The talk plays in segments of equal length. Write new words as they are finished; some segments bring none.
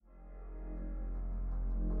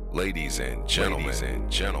Ladies and gentlemen,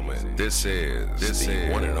 this is the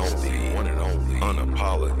one and only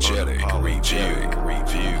unapologetic review.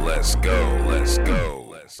 Let's go. I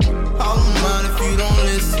don't mind if you don't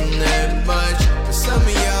listen that much, but some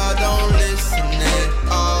of y'all don't listen at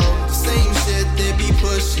all. The same shit they be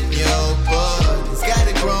pushing your buttons. Got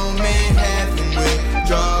a grown man having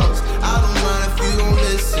withdrawals. I don't mind if you don't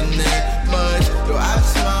listen that much, though I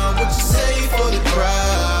just mind what you say for the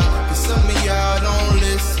crowd. Cause some of y'all don't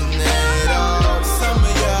listen at all. Some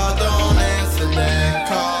of y'all don't answer that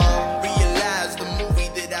call. Realize the movie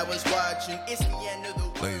that I was watching, it's the end of the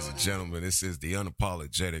world. Ladies and gentlemen, this is the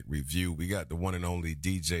unapologetic review. We got the one and only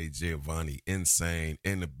DJ Giovanni Insane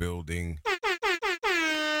in the building. We're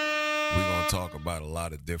going to talk about a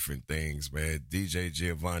lot of different things, man. DJ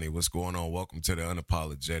Giovanni, what's going on? Welcome to the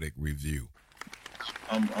unapologetic review.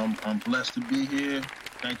 I'm blessed to be here.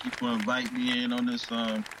 Thank you for inviting me in on this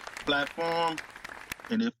platform.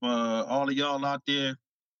 And if all of y'all out there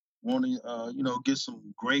want to, get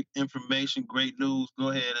some great information, great news, go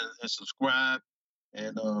ahead and subscribe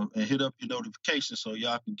and hit up your notifications so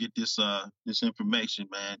y'all can get this information,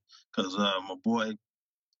 man. Because my boy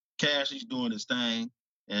Cash, he's doing his thing,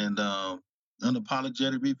 and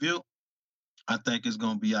unapologetic review, I think it's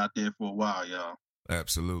gonna be out there for a while, y'all.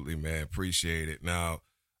 Absolutely, man. Appreciate it. Now,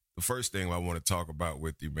 the first thing I want to talk about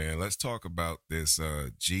with you, man, let's talk about this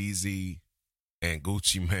Jeezy and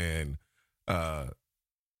Gucci Mane,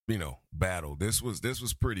 battle. This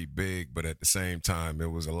was pretty big, but at the same time, there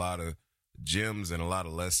was a lot of gems and a lot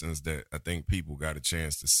of lessons that I think people got a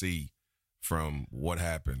chance to see from what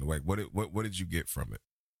happened. Like, what did you get from it?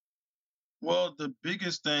 Well, the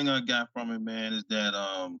biggest thing I got from it, man, is that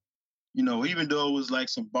even though it was like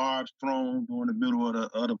some barbs thrown during the middle of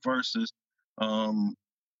the verses,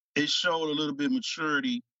 it showed a little bit of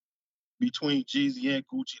maturity between Jeezy and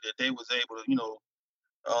Gucci that they was able to,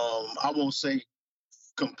 I won't say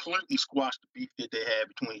completely squash the beef that they had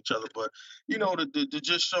between each other, but to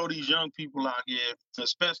just show these young people out here,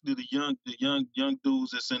 especially the young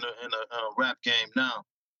dudes that's in a rap game now,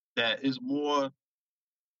 that is more.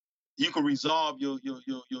 You can resolve your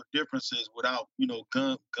differences without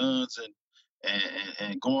guns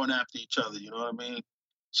and going after each other. You know what I mean?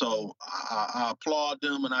 So I applaud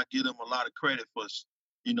them and I give them a lot of credit for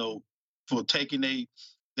taking they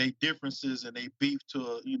differences and they beef to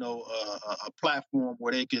a platform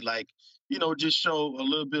where they could just show a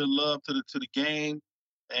little bit of love to the game,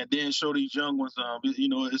 and then show these young ones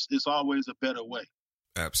it's always a better way.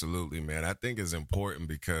 Absolutely, man. I think it's important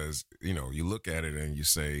because you look at it and you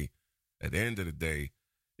say, at the end of the day,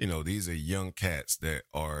 these are young cats that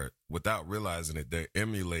are, without realizing it, they're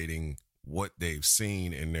emulating what they've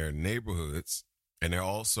seen in their neighborhoods, and they're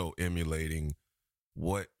also emulating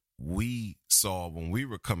what we saw when we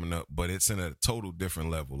were coming up, but it's in a total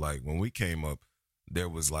different level. Like when we came up, there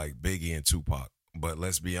was like Biggie and Tupac, but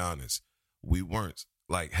let's be honest, we weren't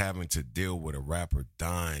like having to deal with a rapper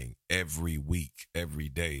dying every week, every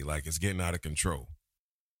day. Like it's getting out of control.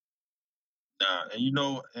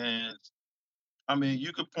 And I mean,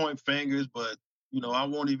 you could point fingers, but I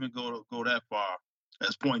won't even go that far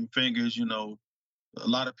as pointing fingers. A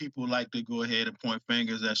lot of people like to go ahead and point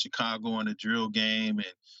fingers at Chicago and the drill game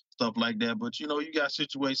and stuff like that. But you got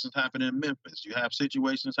situations happening in Memphis. You have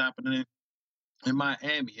situations happening in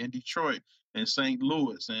Miami, in Detroit, and St.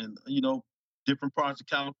 Louis, and different parts of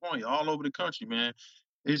California, all over the country, man.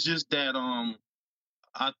 It's just that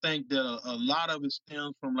I think that a lot of it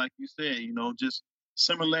stems from, like you said, just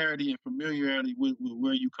similarity and familiarity with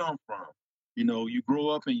where you come from. You grow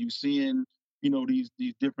up and you seeing, these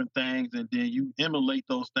different things, and then you emulate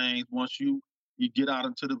those things once you get out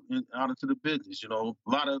into the business.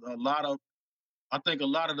 I think a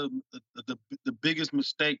lot of the biggest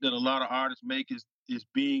mistake that a lot of artists make is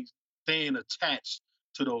staying attached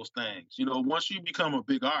to those things. Once you become a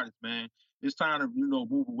big artist, man, it's time to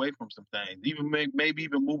move away from some things. Maybe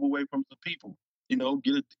even move away from some people. Get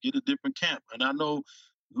a different camp. And I know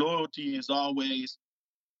loyalty is always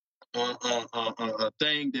a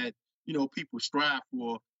thing that people strive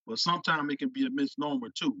for, but sometimes it can be a misnomer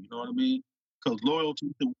too. You know what I mean? Because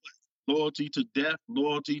loyalty to death,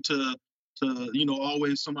 loyalty to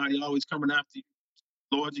always somebody always coming after you,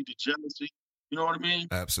 loyalty to jealousy. You know what I mean?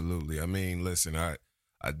 Absolutely. I mean, listen, I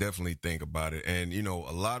definitely think about it. And,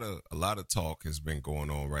 a lot of talk has been going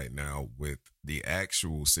on right now with the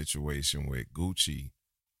actual situation with Gucci.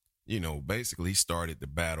 Basically started the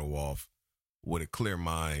battle off with a clear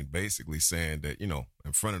mind, basically saying that,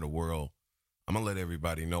 in front of the world, I'm going to let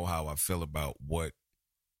everybody know how I feel about what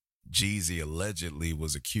Jeezy allegedly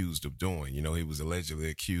was accused of doing. He was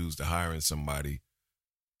allegedly accused of hiring somebody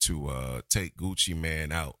to take Gucci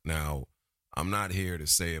Mane out. Now, I'm not here to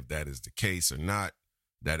say if that is the case or not.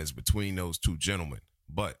 That is between those two gentlemen.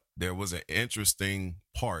 But there was an interesting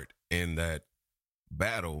part in that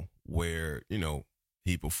battle where,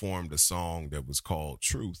 he performed a song that was called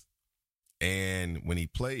Truth. And when he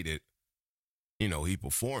played it, he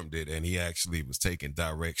performed it and he actually was taking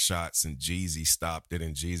direct shots, and Jeezy stopped it.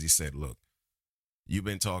 And Jeezy said, look, you've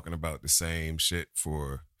been talking about the same shit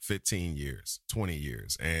for 15 years, 20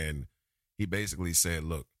 years. And he basically said,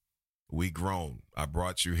 look, we grown. I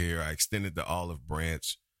brought you here. I extended the olive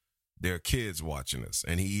branch. There are kids watching us.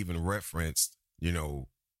 And he even referenced,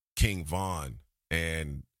 King Von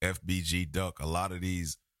and FBG Duck, a lot of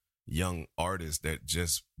these young artists that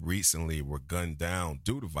just recently were gunned down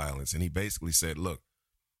due to violence. And he basically said, look,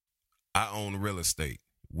 I own real estate.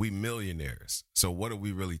 We millionaires. So what are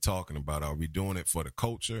we really talking about? Are we doing it for the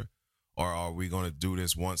culture, or are we going to do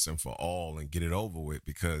this once and for all and get it over with?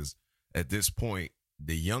 Because at this point,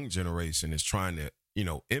 the young generation is trying to,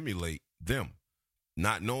 emulate them,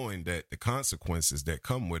 not knowing that the consequences that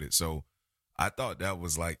come with it. So I thought that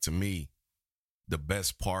was, like, to me, the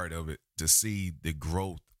best part of it, to see the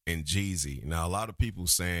growth in Jeezy. Now, a lot of people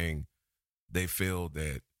saying they feel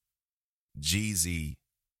that Jeezy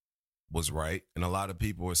was right, and a lot of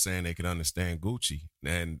people are saying they could understand Gucci.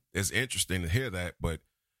 And it's interesting to hear that, but,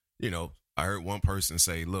 I heard one person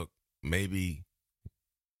say, look, maybe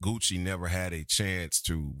Gucci never had a chance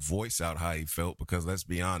to voice out how he felt, because let's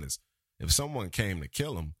be honest, if someone came to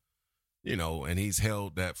kill him, and he's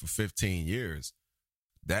held that for 15 years,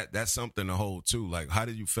 that's something to hold too. Like, how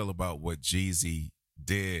did you feel about what Jeezy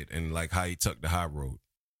did and, like, how he took the high road?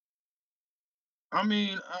 I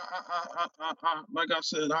mean, I like I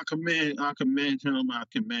said, I commend him. I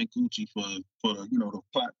commend Gucci for the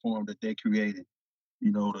platform that they created.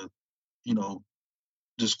 To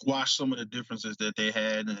to squash some of the differences that they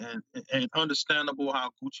had, and understandable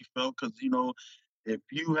how Gucci felt, because if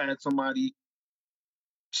you had somebody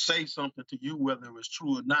say something to you, whether it was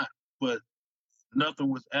true or not, but nothing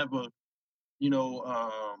was ever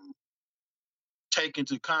taken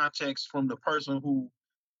to context from the person who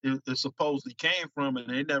it supposedly came from, and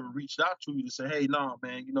they never reached out to you to say, hey, no,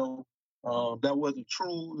 man, that wasn't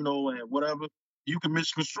true, and whatever. You can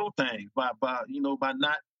misconstrue things by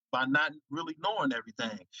not really knowing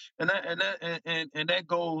everything, and that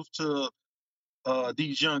goes to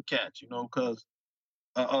these young cats, because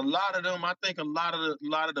a lot of them, I think, a lot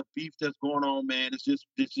of the beef that's going on, man, it's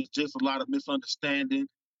just a lot of misunderstanding,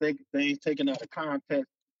 things taken out of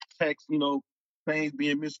context, things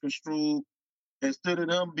being misconstrued, instead of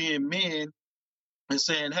them being men and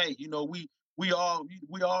saying, hey, we all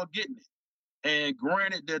getting it. And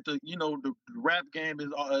granted that the rap game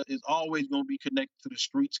is always going to be connected to the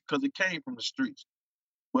streets, because it came from the streets.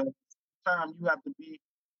 But at the time, you have to be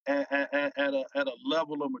at a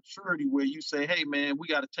level of maturity where you say, hey, man, we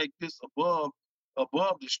got to take this above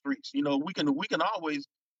the streets. We can always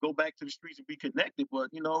go back to the streets and be connected, but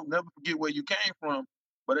never forget where you came from.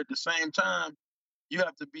 But at the same time, you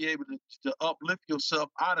have to be able to uplift yourself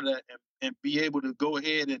out of that, and be able to go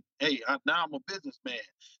ahead and, hey, now I'm a businessman,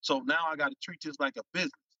 so now I got to treat this like a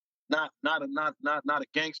business, not a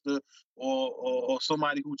gangster, or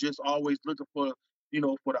somebody who just always looking for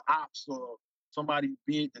for the ops, or somebody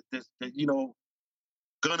being that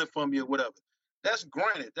gunning for me or whatever. That's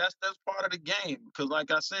granted. That's part of the game, because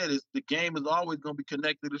like I said, the game is always going to be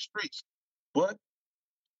connected to the streets. But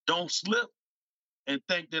don't slip and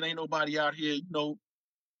think that ain't nobody out here,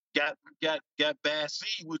 got bad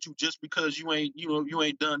seed with you just because you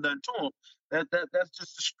ain't done nothing to them. That's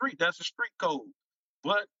just the street. That's the street code.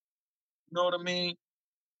 But you know what I mean?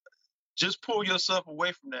 Just pull yourself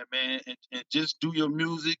away from that, man, and just do your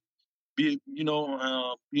music. Be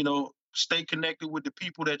stay connected with the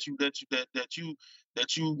people that you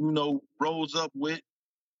rose up with,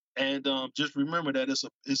 and just remember that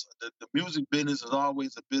the music business is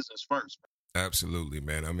always a business first. Absolutely,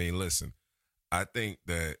 man. I mean, listen, I think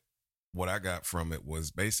that what I got from it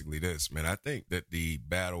was basically this, man. I think that the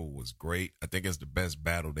battle was great. I think it's the best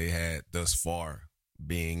battle they had thus far,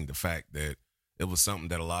 being the fact that it was something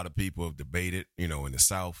that a lot of people have debated, in the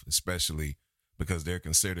South, especially because they're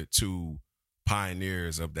considered two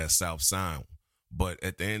pioneers of that South sound. But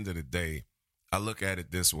at the end of the day, I look at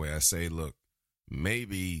it this way. I say, look,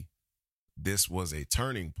 maybe this was a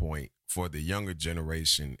turning point for the younger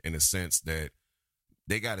generation, in a sense that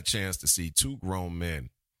they got a chance to see two grown men.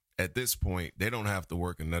 At this point, they don't have to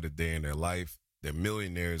work another day in their life. They're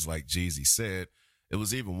millionaires, like Jeezy said. It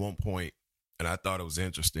was even one point, and I thought it was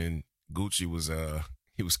interesting, Gucci was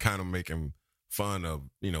he was kind of making fun of,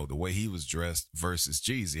 the way he was dressed versus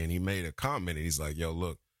Jeezy. And he made a comment, and he's like, yo,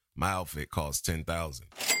 look, my outfit costs $10,000.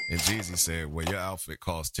 And Jeezy said, well, your outfit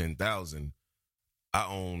costs $10,000. I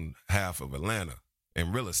own half of Atlanta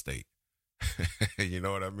in real estate. You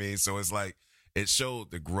know what I mean? So it's like, it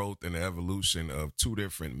showed the growth and the evolution of two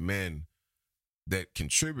different men that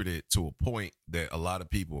contributed to a point that a lot of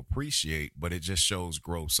people appreciate, but it just shows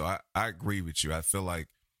growth. So I agree with you. I feel like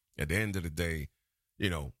at the end of the day, you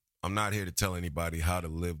know, I'm not here to tell anybody how to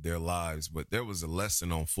live their lives, but there was a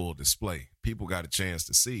lesson on full display. People got a chance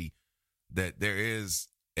to see that there is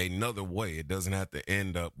another way. It doesn't have to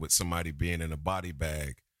end up with somebody being in a body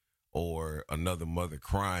bag or another mother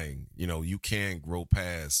crying. You know, you can grow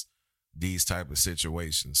past these type of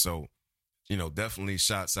situations. So, you know, definitely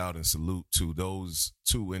shots out and salute to those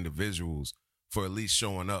two individuals for at least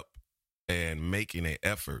showing up and making an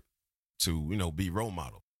effort to, you know, be role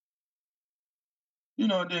model. You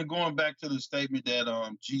know, and then going back to the statement that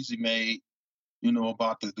Jeezy made, you know,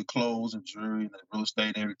 about the clothes and jewelry and the real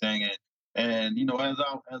estate and everything. And you know, as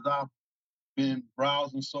I've been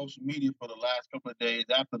browsing social media for the last couple of days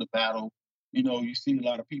after the battle, you know, you see a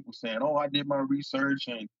lot of people saying, oh, I did my research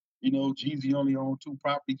and, you know, Jeezy only owned 2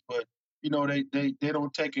 properties, but, you know, they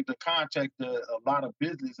don't take into context that a lot of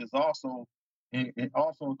business is also, it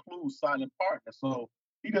also includes silent partners. So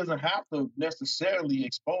he doesn't have to necessarily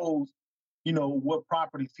expose, you know, what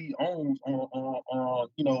properties he owns on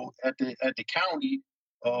you know, at the county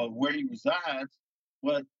where he resides.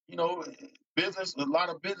 But, you know, a lot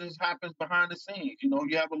of business happens behind the scenes. You know,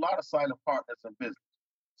 you have a lot of silent partners in business.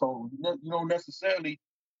 So you don't necessarily,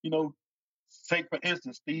 you know, take for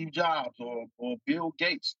instance Steve Jobs or Bill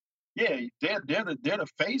Gates. Yeah, they're the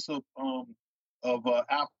face of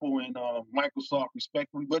Apple and Microsoft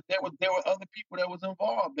respectively, but there were other people that was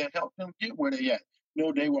involved that helped them get where they at. You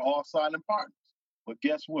know, they were all silent partners. But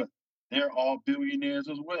guess what? They're all billionaires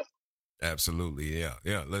as well. Absolutely, yeah.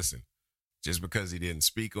 Yeah, listen, just because he didn't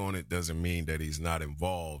speak on it doesn't mean that he's not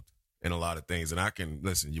involved in a lot of things. And I can,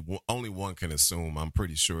 listen, only one can assume, I'm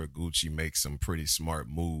pretty sure Gucci makes some pretty smart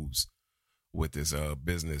moves with his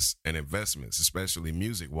business and investments, especially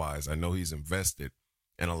music-wise. I know he's invested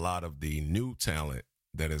in a lot of the new talent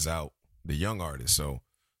that is out, the young artists. So,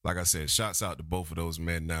 like I said, shouts out to both of those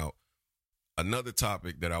men. Now, another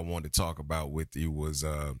topic that I wanted to talk about with you was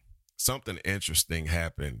something interesting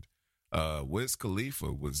happened. Wiz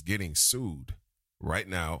Khalifa was getting sued right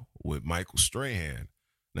now with Michael Strahan.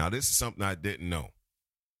 Now, this is something I didn't know.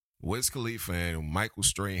 Wiz Khalifa and Michael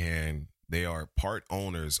Strahan, they are part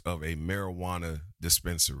owners of a marijuana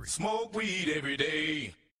dispensary. Smoke weed every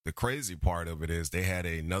day. The crazy part of it is they had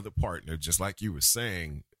another partner, just like you were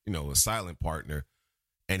saying, you know, a silent partner,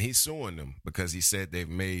 and he's suing them because he said they've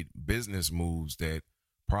made business moves that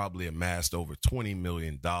probably amassed over $20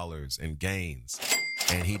 million in gains,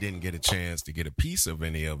 and he didn't get a chance to get a piece of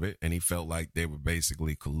any of it, and he felt like they were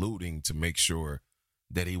basically colluding to make sure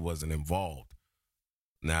that he wasn't involved.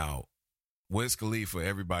 Now, Wiz Khalifa,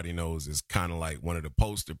 everybody knows, is kind of like one of the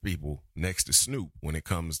poster people next to Snoop when it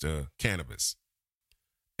comes to cannabis.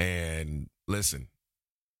 And listen,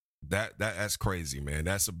 that's crazy, man.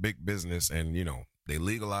 That's a big business, and, you know, they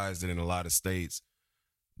legalized it in a lot of states.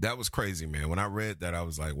 That was crazy, man. When I read that, I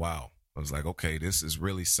was like, wow. I was like, okay, this is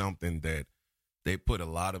really something that they put a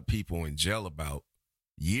lot of people in jail about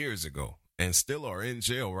years ago and still are in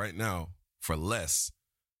jail right now for less.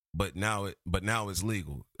 But now it's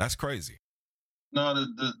legal. That's crazy. No,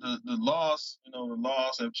 the laws, you know, the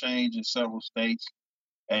laws have changed in several states,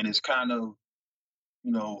 and it's kind of,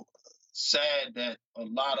 you know, sad that a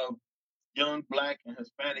lot of young Black and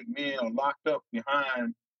Hispanic men are locked up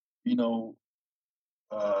behind, you know,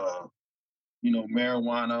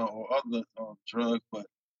 marijuana or other drugs. But,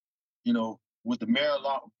 you know, with the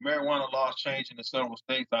marijuana laws changing in several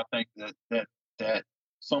states, I think that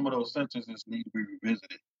some of those sentences need to be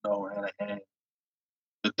revisited. You know, and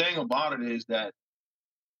the thing about it is that,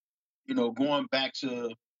 you know, going back to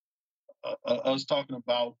us talking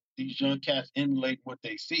about these young cats emulate what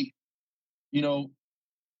they see, you know,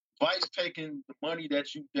 Vice taking the money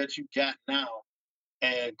that you got now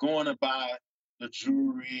and going to buy the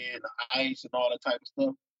jewelry and the ice and all that type of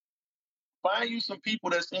stuff. Find you some people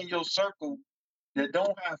that's in your circle that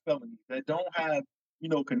don't have felonies, that don't have, you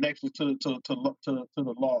know, connections to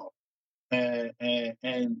the law, and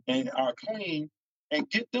are clean, and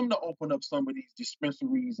get them to open up some of these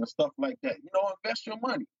dispensaries and stuff like that. You know, invest your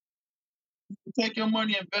money. Take your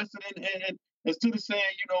money, invest it in, instead of saying,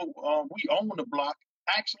 you know, we own the block,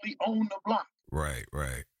 actually own the block. Right.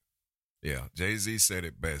 Yeah, Jay-Z said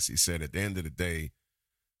it best. He said at the end of the day,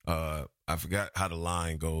 I forgot how the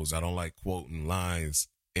line goes. I don't like quoting lines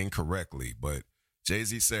incorrectly, but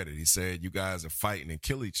Jay-Z said it. He said, you guys are fighting and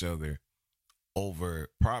kill each other over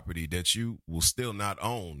property that you will still not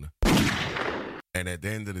own. And at the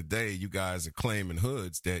end of the day, you guys are claiming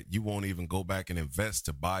hoods that you won't even go back and invest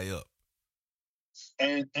to buy up.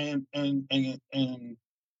 And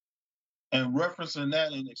referencing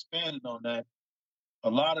that and expanding on that, a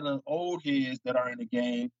lot of the old heads that are in the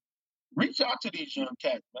game, reach out to these young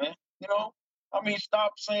cats, man. You know, I mean,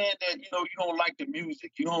 stop saying that, you don't like the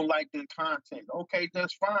music, you don't like the content. Okay,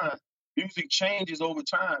 that's fine. Music changes over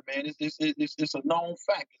time, man. It's a known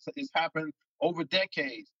fact. It's happened over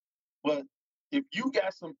decades. But if you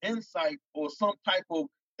got some insight or some type of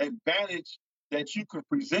advantage that you could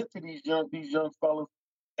present to these young fellas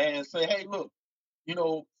and say, hey, look,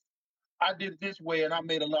 I did it this way and I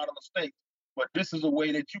made a lot of mistakes, but this is a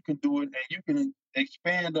way that you can do it, and you can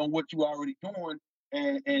expand on what you're already doing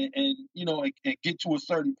and get to a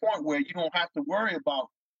certain point where you don't have to worry about,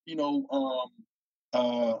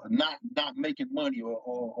 not making money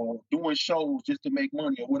or doing shows just to make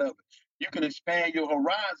money or whatever. You can expand your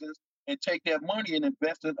horizons and take that money and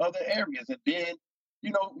invest in other areas. And then,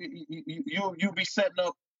 you'll be setting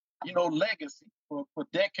up, legacy for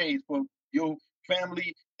decades for your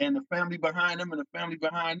family and the family behind them and the family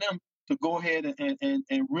behind them to go ahead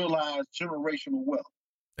and realize generational wealth.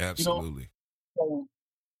 Absolutely. So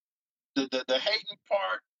the hating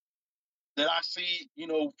part that I see,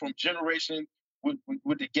 from generation with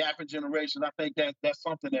the gap in generation, I think that's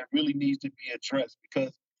something that really needs to be addressed,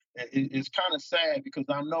 because it's kind of sad, because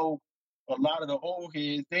I know a lot of the old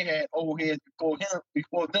heads, they had old heads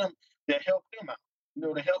before them that helped them out,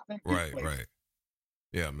 to help them. Right.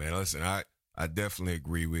 Yeah, man. Listen, I definitely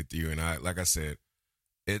agree with you. And like I said,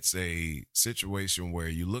 it's a situation where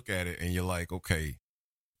you look at it and you're like, okay,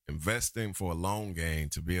 investing for a long game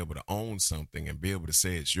to be able to own something and be able to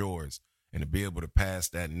say it's yours and to be able to pass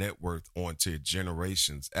that net worth on to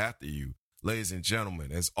generations after you. Ladies and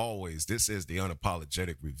gentlemen, as always, this is the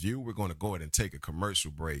Unapologetic Review. We're going to go ahead and take a commercial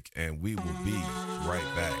break, and we will be right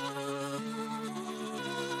back.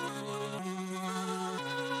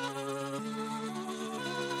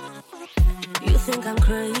 You think I'm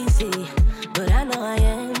crazy, but I know I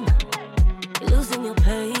am. You're losing your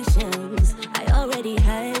patience, I already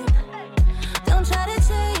have. Don't try to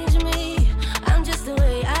change me, I'm just the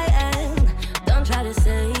way I am. Don't try to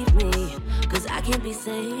save me, cause I can't be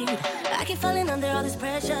saved. I keep falling under all this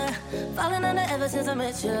pressure, falling under ever since I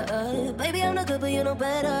met you. Baby, I'm not good, but you know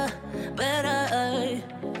better.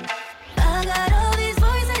 I got all these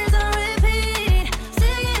voices on repeat,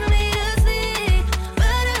 singing me to sleep.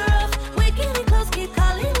 Better off waking me close, keep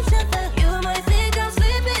calling each other. You might think I'm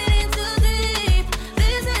slipping in too deep.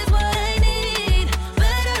 This is what I need.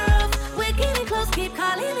 Better off waking me close, keep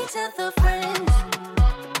calling each other friends.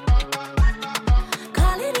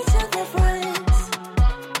 Calling each other friends.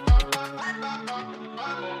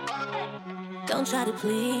 Don't try to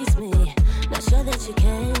please me, not sure that you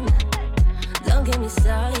can. Don't get me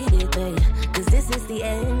started, babe, cause this is the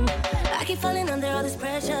end. I keep falling under all this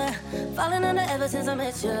pressure, falling under ever since I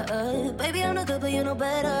met you. Baby, I'm not good, but you know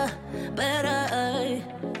better. I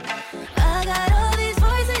got all these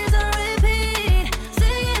voices on repeat,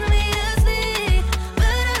 singing me to sleep.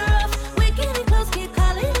 Better off waking me close, keep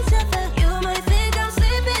calling each other. You might think I'm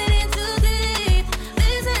slipping in too deep.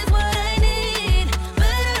 This is what I need.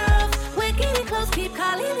 Better off waking me close, keep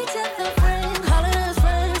calling each other friends. Calling us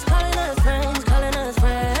friends, calling us friends, calling us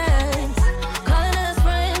friends. Calling us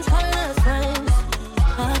friends, calling us friends.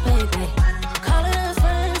 Oh, baby. Calling us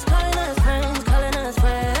friends, calling us friends, calling us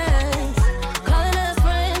friends. Calling us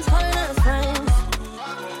friends, calling us friends.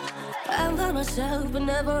 I'm by myself, but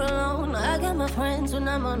never alone. I got my friends when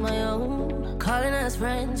I'm on my own. Calling us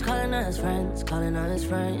friends, calling us friends, calling us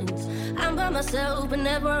friends. I'm by myself, but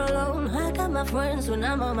never alone. I got my friends when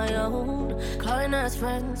I'm on my own. Calling us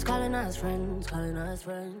friends, calling us friends, calling us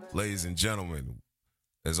friends. Ladies and gentlemen,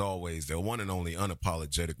 as always, the one and only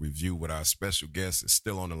Unapologetic Review with our special guest is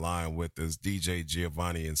still on the line with us, DJ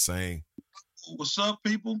Giovanni Insane. What's up,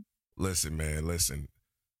 people? Listen, man,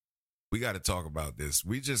 we got to talk about this.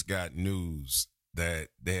 We just got news that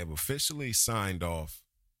they have officially signed off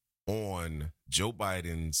on Joe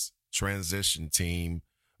Biden's transition team.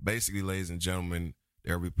 Basically, ladies and gentlemen,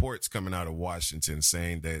 there are reports coming out of Washington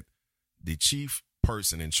saying that the chief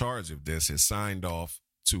person in charge of this has signed off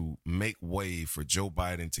to make way for Joe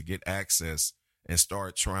Biden to get access and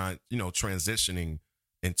start transitioning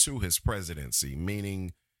into his presidency,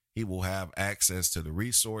 meaning he will have access to the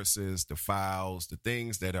resources, the files, the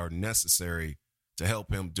things that are necessary to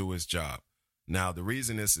help him do his job. Now, the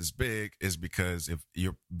reason this is big is because if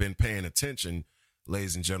you've been paying attention,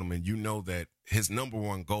 ladies and gentlemen, you know that his number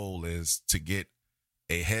one goal is to get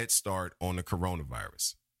a head start on the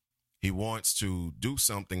coronavirus. He wants to do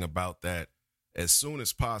something about that as soon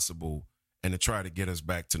as possible and to try to get us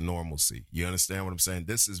back to normalcy. You understand what I'm saying?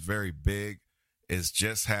 This is very big. It's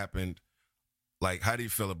just happened. Like, how do you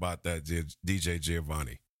feel about that, DJ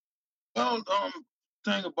Giovanni? Well,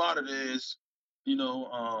 thing about it is, you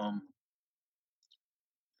know,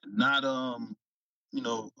 not you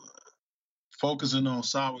know, focusing on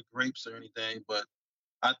sour grapes or anything, but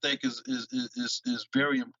I think is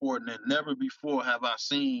very important. And never before have I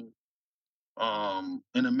seen an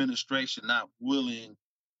administration not willing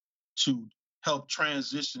to help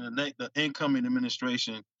transition the incoming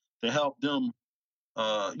administration to help them,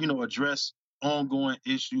 address ongoing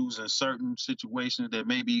issues and certain situations that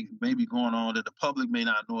may be going on that the public may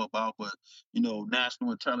not know about, but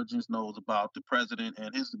national intelligence knows about, the president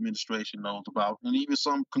and his administration knows about, and even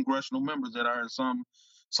some congressional members that are in some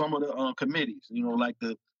of the committees, like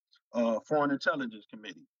the Foreign Intelligence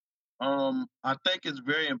Committee. I think it's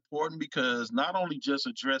very important because not only just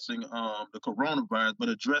addressing the coronavirus, but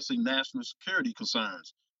addressing national security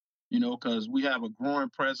concerns. Because we have a growing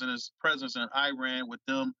presence in Iran with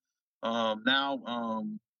them now,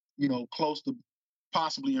 close to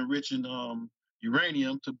possibly enriching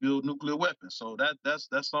uranium to build nuclear weapons. So that's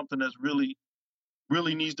something that's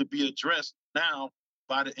really needs to be addressed now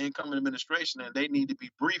by the incoming administration, and they need to be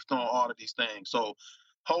briefed on all of these things. So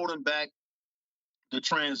holding back the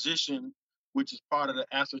transition, which is part of the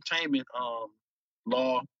ascertainment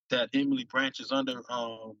law that Emily Branch is under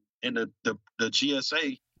in the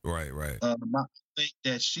GSA. Right. I think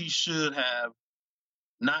that she should have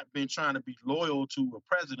not been trying to be loyal to a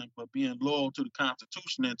president, but being loyal to the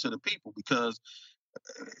Constitution and to the people, because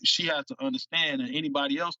she has to understand, and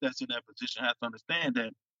anybody else that's in that position has to understand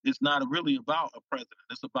that it's not really about a president.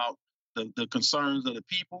 It's about the concerns of the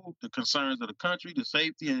people, the concerns of the country, the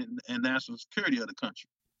safety and national security of the country.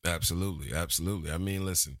 Absolutely. I mean,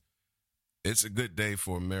 listen, it's a good day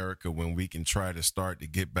for America when we can try to start to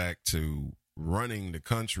get back to running the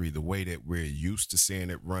country the way that we're used to seeing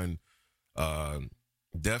it run.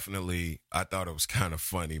 Definitely, I thought it was kind of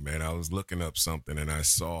funny, man. I was looking up something and I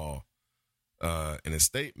saw in a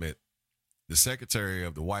statement, the secretary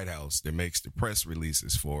of the White House that makes the press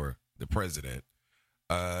releases for the president,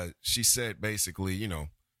 she said basically,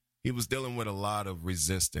 he was dealing with a lot of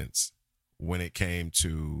resistance when it came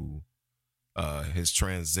to his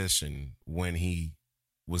transition when he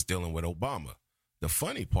was dealing with Obama. The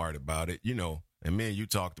funny part about it, and me and you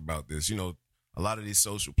talked about this, a lot of these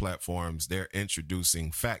social platforms, they're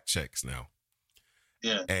introducing fact checks now.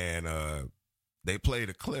 Yeah. And they played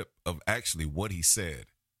a clip of actually what he said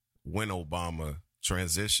when Obama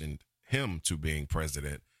transitioned him to being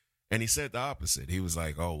president. And he said the opposite. He was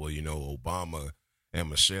like, oh, well, Obama and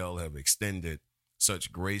Michelle have extended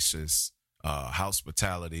such gracious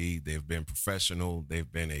hospitality. They've been professional.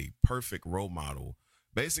 They've been a perfect role model.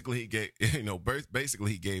 Basically, he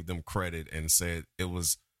gave them credit and said it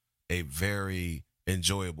was a very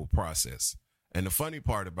enjoyable process. And the funny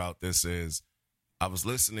part about this is I was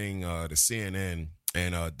listening to CNN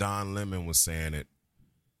and Don Lemon was saying it.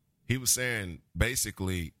 He was saying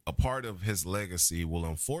basically a part of his legacy will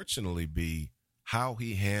unfortunately be how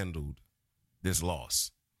he handled this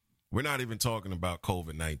loss. We're not even talking about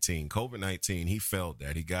COVID-19. COVID-19, he felt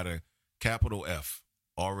that he got a capital F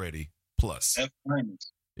already plus. F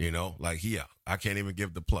minus. I can't even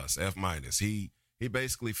give the plus, F minus. He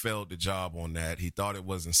basically failed the job on that. He thought it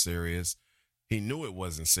wasn't serious. He knew it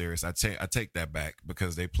wasn't serious. I take that back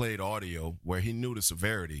because they played audio where he knew the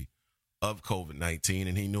severity of COVID-19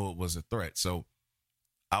 and he knew it was a threat. So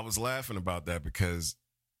I was laughing about that because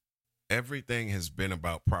everything has been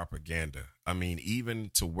about propaganda. I mean,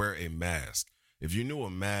 even to wear a mask. If you knew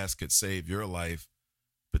a mask could save your life,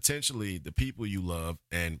 potentially the people you love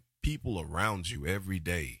and people around you every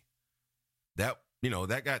day, that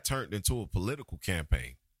got turned into a political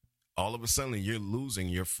campaign. All of a sudden, you're losing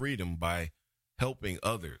your freedom by helping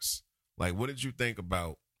others. Like, what did you think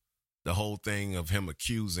about the whole thing of him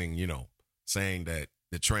accusing, saying that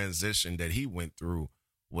the transition that he went through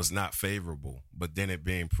was not favorable, but then it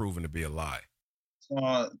being proven to be a lie?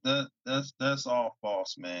 That's all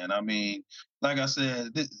false, man. I mean, like I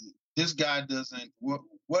said, this guy doesn't,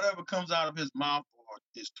 whatever comes out of his mouth or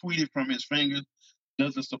is tweeted from his fingers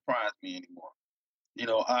doesn't surprise me anymore.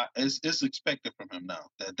 It's expected from him now.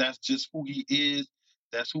 That's just who he is.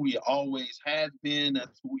 That's who he always has been.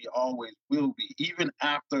 That's who he always will be. Even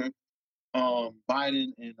after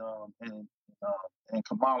Biden and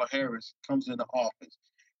Kamala Harris comes into office,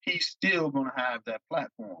 he's still going to have that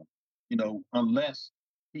platform. Unless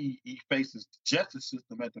he faces the justice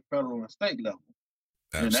system at the federal and state level.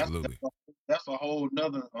 Absolutely. And that's a whole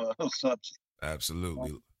nother subject.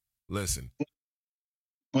 Absolutely. Listen,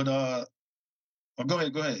 But go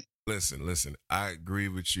ahead. listen. I agree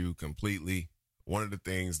with you completely. One of the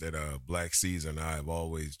things that Black Caesar and I have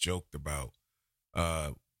always joked about,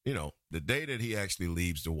 the day that he actually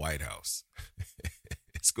leaves the White House,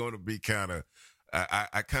 it's going to be kind of.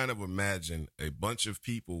 I kind of imagine a bunch of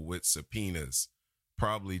people with subpoenas,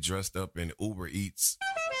 probably dressed up in Uber Eats,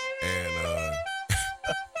 and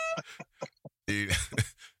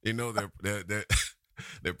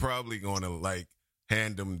they're probably going to like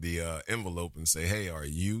hand him the envelope and say, "Hey, are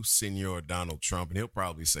you Senor Donald Trump?" And he'll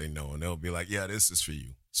probably say no, and they'll be like, "Yeah, this is for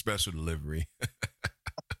you, special delivery."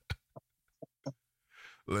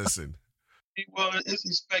 Listen, Well, it's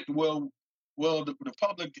expected. Well, the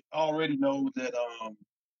public already knows that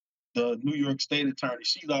the New York State attorney,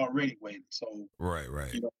 she's already waiting. So right,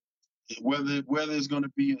 you know, whether it's going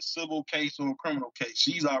to be a civil case or a criminal case,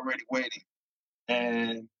 she's already waiting.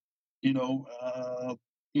 And you know,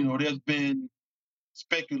 there's been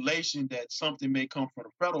speculation that something may come from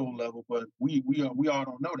the federal level, but we all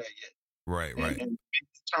don't know that yet. right. And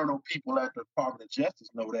internal people at the Department of Justice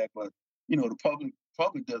know that, but the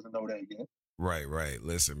public doesn't know that yet. Right.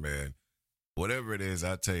 Listen, man, whatever it is,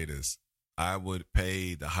 I tell you this, I would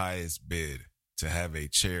pay the highest bid to have a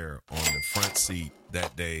chair on the front seat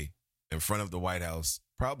that day in front of the White House,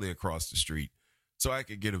 probably across the street, so I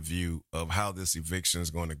could get a view of how this eviction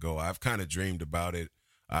is going to go. I've kind of dreamed about it.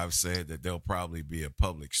 I've said that there'll probably be a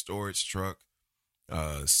public storage truck,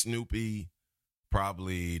 Snoopy,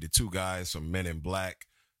 probably the two guys from Men in Black.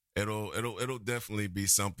 It'll definitely be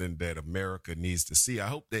something that America needs to see. I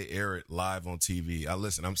hope they air it live on TV.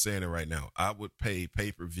 I'm saying it right now. I would pay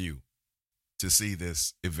pay-per-view to see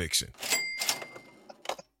this eviction.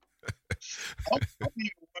 I'm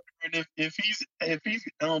even wondering if he's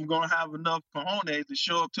gonna have enough cojones to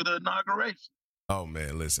show up to the inauguration. Oh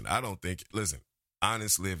man, listen,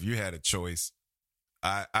 honestly, if you had a choice,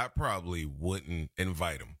 I probably wouldn't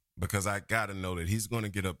invite him, because I gotta know that he's gonna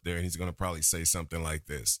get up there and he's gonna probably say something like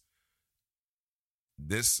this.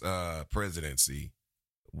 This presidency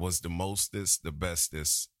was the mostest, the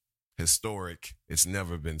bestest, historic. It's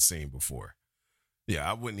never been seen before. Yeah,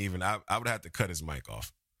 I wouldn't even. I would have to cut his mic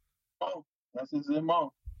off. Oh, that's his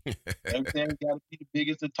MO. Everything's got to be the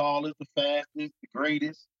biggest, the tallest, the fastest, the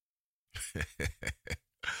greatest.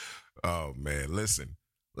 Oh man, listen.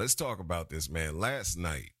 Let's talk about this, man. Last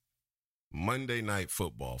night, Monday Night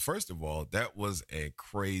Football. First of all, that was a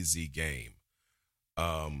crazy game.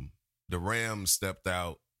 The Rams stepped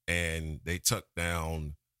out and they took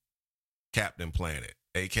down Captain Planet,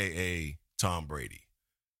 aka Tom Brady.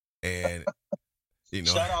 And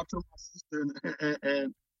shout out to my sister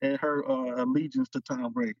and her allegiance to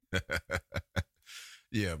Tom Brady.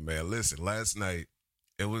 Yeah, man. Listen, last night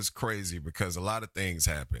it was crazy because a lot of things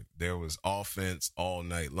happened. There was offense all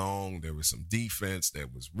night long. There was some defense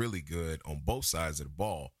that was really good on both sides of the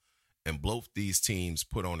ball, and both these teams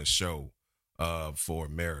put on a show for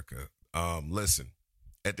America. Listen,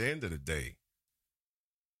 at the end of the day,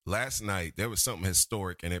 last night there was something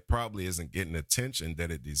historic, and it probably isn't getting the attention that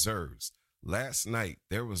it deserves. Last night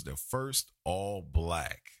there was the first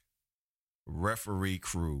all-black referee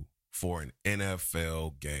crew for an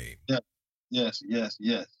NFL game. Yes.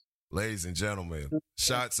 Ladies and gentlemen,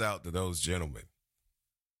 shots out to those gentlemen.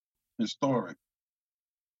 Historic.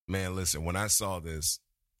 Man, listen, when I saw this,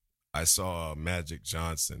 I saw Magic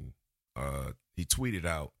Johnson. He tweeted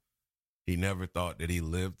out, he never thought that he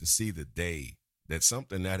lived to see the day that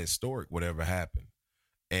something that historic would ever happen.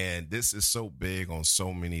 And this is so big on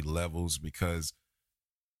so many levels because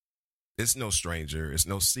it's no stranger, it's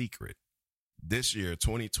no secret. This year,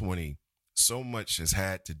 2020, so much has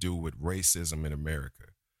had to do with racism in America.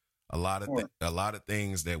 A lot of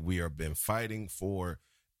things that we have been fighting for.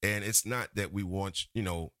 And it's not that we want,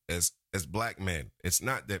 as black men, it's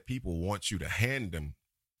not that people want you to hand them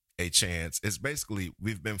a chance. It's basically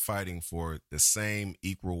we've been fighting for the same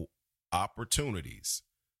equal opportunities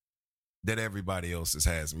that everybody else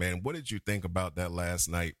has. Man, what did you think about that last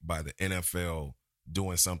night by the NFL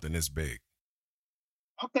doing something this big?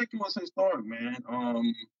 I think it was historic, man.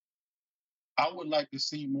 I would like to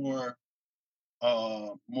see more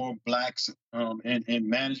blacks in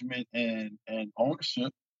management and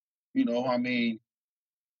ownership.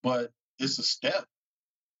 But it's a step.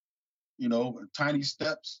 Tiny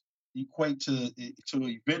steps equate to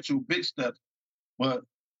eventual big steps. But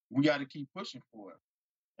we got to keep pushing for it.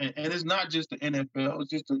 And it's not just the NFL.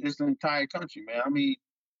 It's the entire country, man. I mean,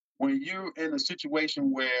 when you're in a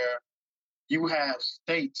situation where you have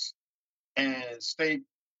states and state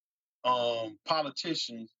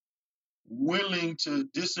politicians willing to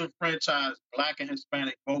disenfranchise Black and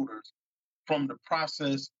Hispanic voters from the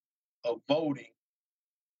process of voting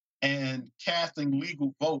and casting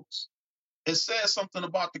legal votes, it says something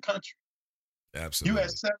about the country. Absolutely. You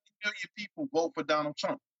had 70 million people vote for Donald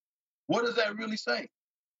Trump. What does that really say?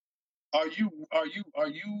 Are you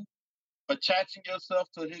attaching yourself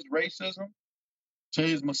to his racism, to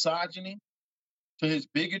his misogyny, to his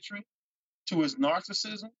bigotry, to his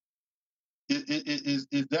narcissism?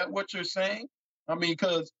 Is that what you're saying? I mean,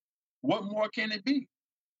 because what more can it be?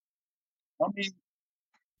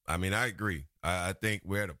 I mean, I agree. I think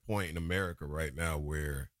we're at a point in America right now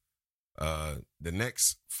where the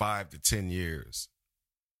next 5 to 10 years,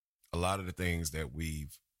 a lot of the things that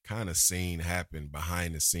we've kind of seen happen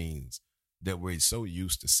behind the scenes that we're so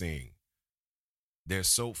used to seeing, they're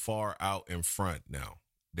so far out in front now.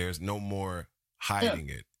 There's no more hiding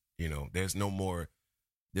it. You know, there's no more,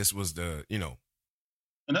 this was the, you know.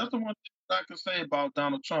 And that's the one thing I can say about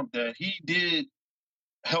Donald Trump, that he did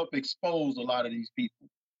help expose a lot of these people.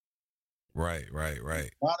 Right.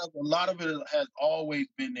 A lot of it has always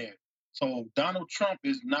been there. So Donald Trump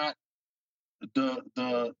is not the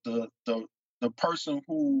person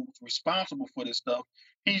who's responsible for this stuff.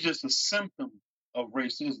 He's just a symptom of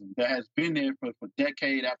racism that has been there for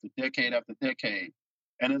decade after decade after decade.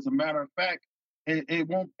 And as a matter of fact, it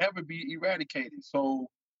won't ever be eradicated. So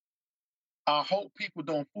I hope people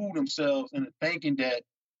don't fool themselves into thinking that,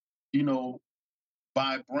 you know,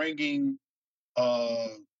 by bringing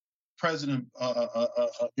the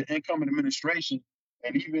incoming administration,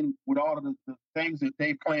 and even with all of the things that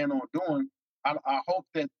they plan on doing, I hope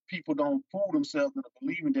that people don't fool themselves into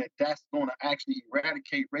believing that that's going to actually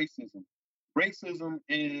eradicate racism. Racism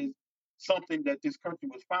is something that this country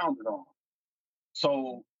was founded on.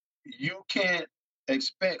 So you can't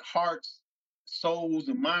expect hearts, souls,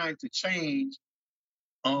 and minds to change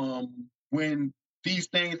when these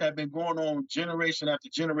things have been going on generation after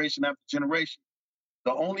generation after generation.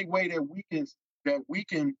 The only way that we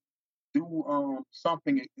can do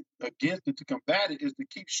something against it, to combat it, is to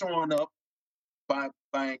keep showing up by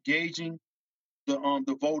engaging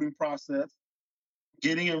the voting process,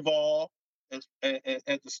 getting involved at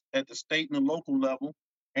the state and the local level,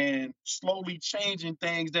 and slowly changing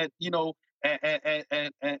things that, you know,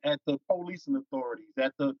 at the policing authorities,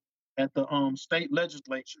 at the state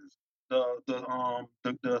legislatures,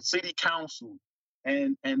 the city council,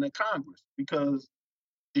 and the Congress. Because,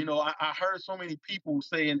 you know, I heard so many people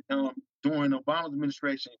saying during Obama's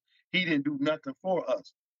administration, he didn't do nothing for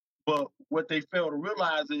us. But what they fail to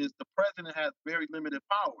realize is the president has very limited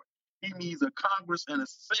power. He needs a Congress and a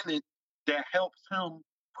Senate that helps him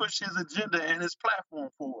push his agenda and his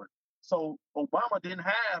platform forward. So Obama didn't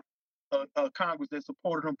have a Congress that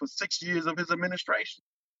supported him for 6 years of his administration.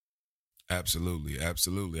 Absolutely.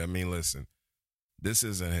 I mean, listen, this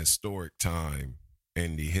is an historic time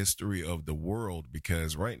in the history of the world,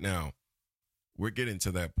 because right now we're getting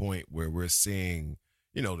to that point where we're seeing,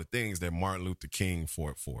 you know, the things that Martin Luther King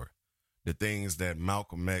fought for, the things that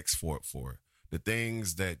Malcolm X fought for, the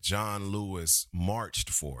things that John Lewis marched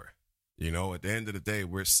for. You know, at the end of the day,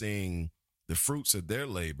 we're seeing the fruits of their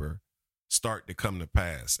labor start to come to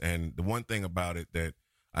pass. And the one thing about it that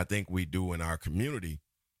I think we do in our community,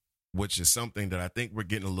 which is something that I think we're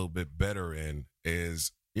getting a little bit better in,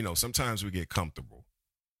 is, you know, sometimes we get comfortable.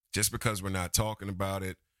 Just because we're not talking about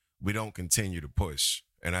it, we don't continue to push.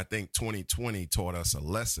 And I think 2020 taught us a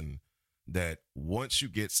lesson that once you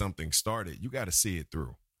get something started, you got to see it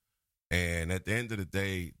through. And at the end of the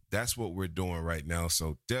day, that's what we're doing right now.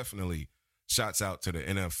 So definitely shouts out to the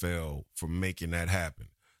NFL for making that happen.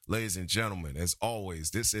 Ladies and gentlemen, as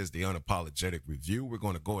always, this is the Unapologetic Review. We're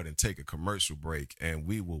going to go ahead and take a commercial break, and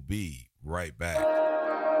we will be right back.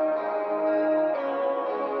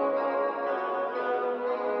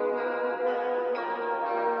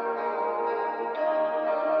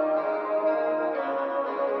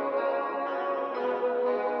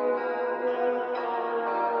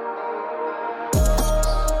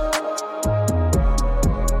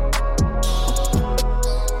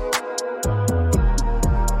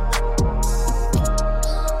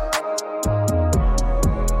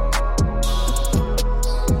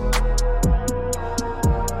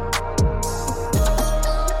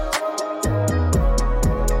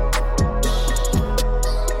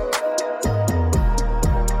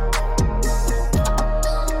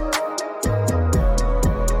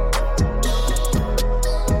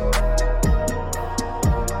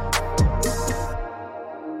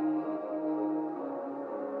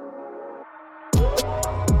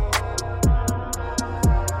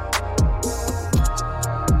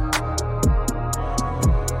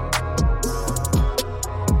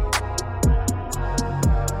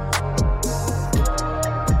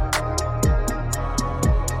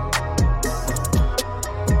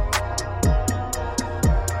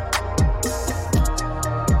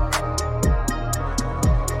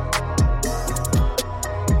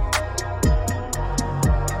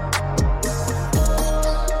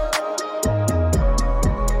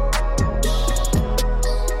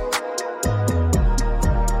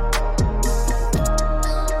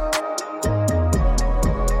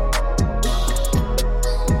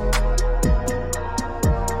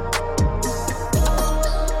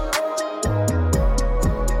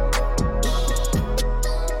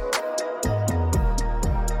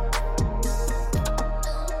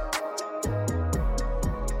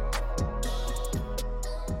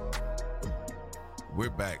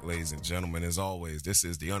 and gentlemen, as always, this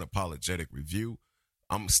is the Unapologetic Review.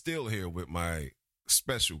 I'm still here with my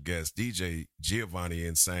special guest, DJ Giovanni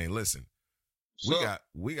Insane. Listen,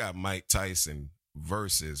 we got Mike Tyson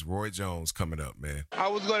versus Roy Jones coming up, man. I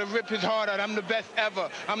was going to rip his heart out. I'm the best ever.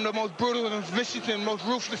 I'm the most brutal and vicious and most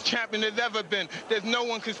ruthless champion there's ever been. There's no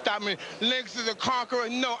one can stop me. Lynx is a conqueror.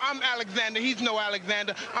 No, I'm Alexander. He's no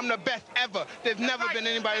Alexander. I'm the best ever. There's never been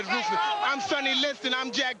anybody as ruthless. I'm Sonny Liston.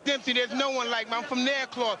 I'm Jack Dempsey. There's no one like me. I'm from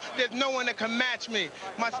Nairclaw. There's no one that can match me.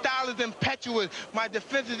 My style is impetuous. My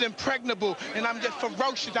defense is impregnable. And I'm just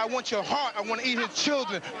ferocious. I want your heart. I want to eat his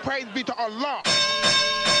children. Praise be to Allah.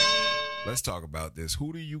 Let's talk about this.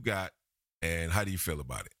 Who do you got, and how do you feel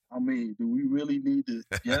about it? I mean, do we really need to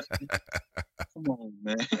guess? Come on,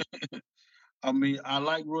 man. I mean, I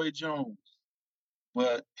like Roy Jones,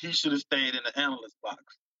 but he should have stayed in the analyst box.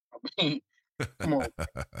 I mean, come on.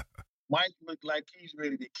 Mike looked like he's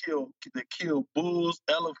ready to kill bulls,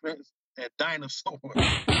 elephants, and dinosaurs.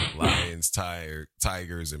 Lions,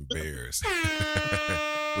 tigers, and bears.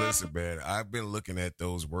 Listen, man, I've been looking at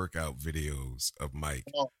those workout videos of Mike.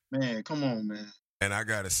 Oh, man, come on, man. And I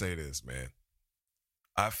got to say this, man.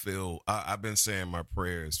 I've been saying my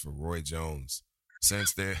prayers for Roy Jones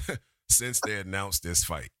since they announced this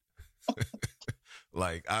fight.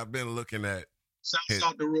 Like, I've been looking at. Shouts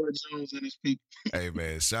out to Roy Jones and his people. Hey,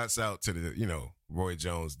 man, shouts out to Roy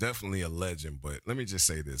Jones. Definitely a legend. But let me just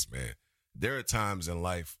say this, man. There are times in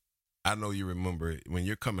life, I know you remember when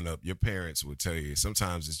you're coming up, your parents would tell you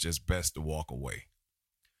sometimes it's just best to walk away.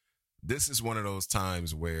 This is one of those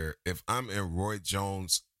times where if I'm in Roy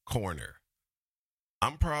Jones' corner,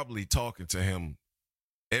 I'm probably talking to him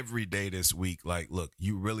every day this week. Like, look,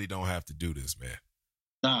 you really don't have to do this, man.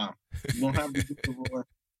 Nah, you don't have to do it, Roy.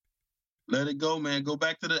 Let it go, man. Go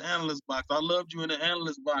back to the analyst box. I loved you in the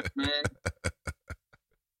analyst box, man.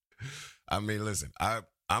 I mean, listen,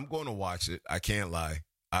 I'm going to watch it. I can't lie.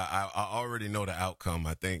 I already know the outcome.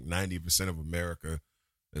 I think 90% of America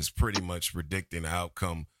is pretty much predicting the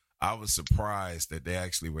outcome. I was surprised that they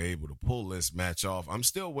actually were able to pull this match off. I'm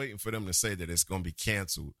still waiting for them to say that it's going to be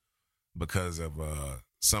canceled because of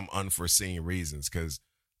some unforeseen reasons. Because,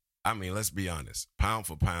 I mean, let's be honest. Pound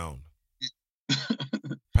for pound.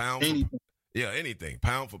 Anything.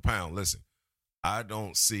 Pound for pound. Listen, I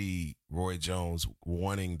don't see Roy Jones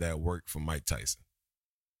wanting that work from Mike Tyson.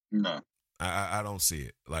 No. I don't see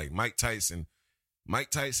it. Like Mike Tyson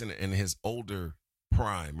in his older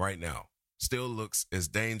prime right now still looks as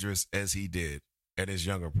dangerous as he did at his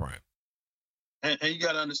younger prime. And you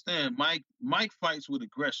got to understand, Mike fights with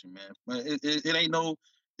aggression, man. But it ain't no,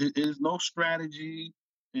 it is no strategy.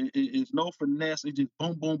 It's no finesse. It's just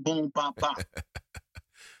boom, boom, boom, pop, pop.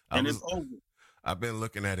 It's over. I've been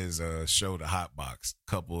looking at his show, The Hot Box,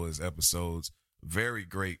 couple of his episodes. Very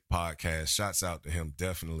great podcast. Shouts out to him,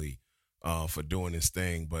 definitely. For doing his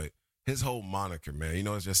thing, but his whole moniker, man,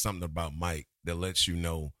 it's just something about Mike that lets you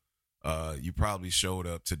know you probably showed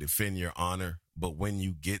up to defend your honor, but when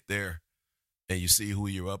you get there and you see who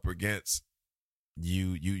you're up against,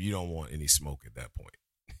 you don't want any smoke at that point.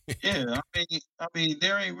 Yeah, I mean,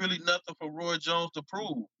 there ain't really nothing for Roy Jones to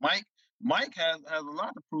prove. Mike has a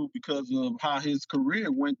lot to prove because of how his career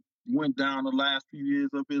went down the last few years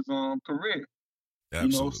of his career.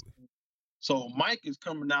 Absolutely. So Mike is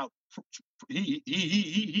coming out.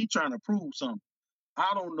 He trying to prove something.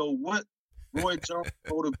 I don't know what Roy Jones'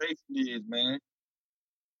 motivation is, man.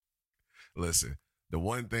 Listen, the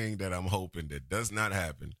one thing that I'm hoping that does not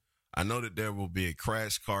happen, I know that there will be a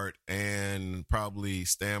crash cart and probably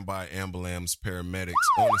standby ambulance paramedics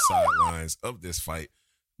on the sidelines of this fight,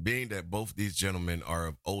 being that both these gentlemen are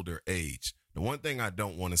of older age. The one thing I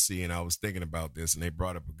don't want to see, and I was thinking about this, and they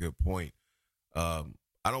brought up a good point, I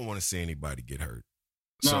don't want to see anybody get hurt.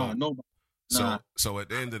 Nobody. So at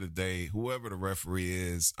the end of the day, whoever the referee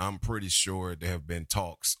is, I'm pretty sure there have been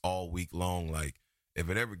talks all week long. Like, if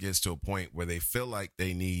it ever gets to a point where they feel like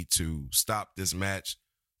they need to stop this match,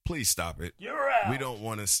 please stop it. You're out. We don't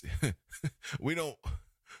want to see, we don't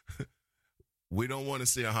want to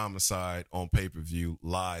see a homicide on pay-per-view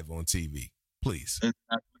live on TV. Please.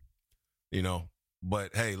 Exactly.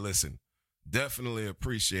 But hey, listen, definitely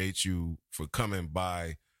appreciate you for coming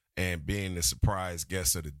by and being the surprise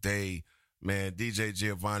guest of the day. Man, DJ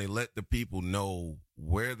Giovanni, let the people know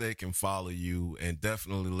where they can follow you and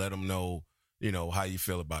definitely let them know, how you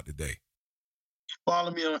feel about the day.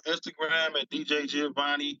 Follow me on Instagram at DJ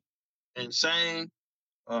Giovanni Insane.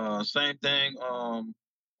 Same thing on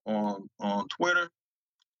Twitter.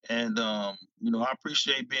 And, I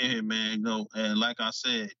appreciate being here, man. And like I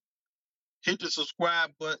said, hit the subscribe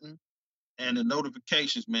button and the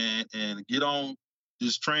notifications, man, and get on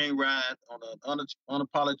this train ride on an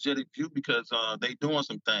unapologetic view because they doing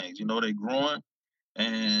some things. You know, they growing,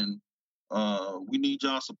 and we need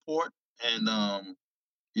y'all support. And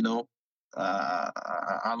you know,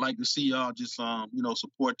 I like to see y'all just you know,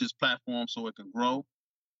 support this platform so it can grow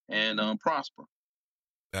and prosper.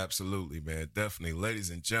 Absolutely, man. Definitely. Ladies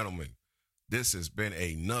and gentlemen, this has been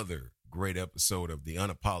another great episode of the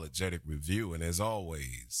Unapologetic Review. And as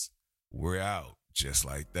always, we're out just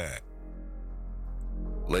like that.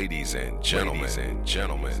 Ladies and gentlemen,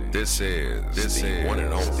 this is the one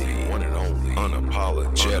and only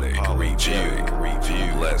Unapologetic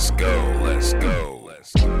Review. Let's go.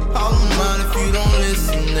 Hold on if you don't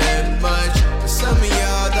listen that much. But some of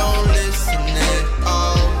y'all don't listen that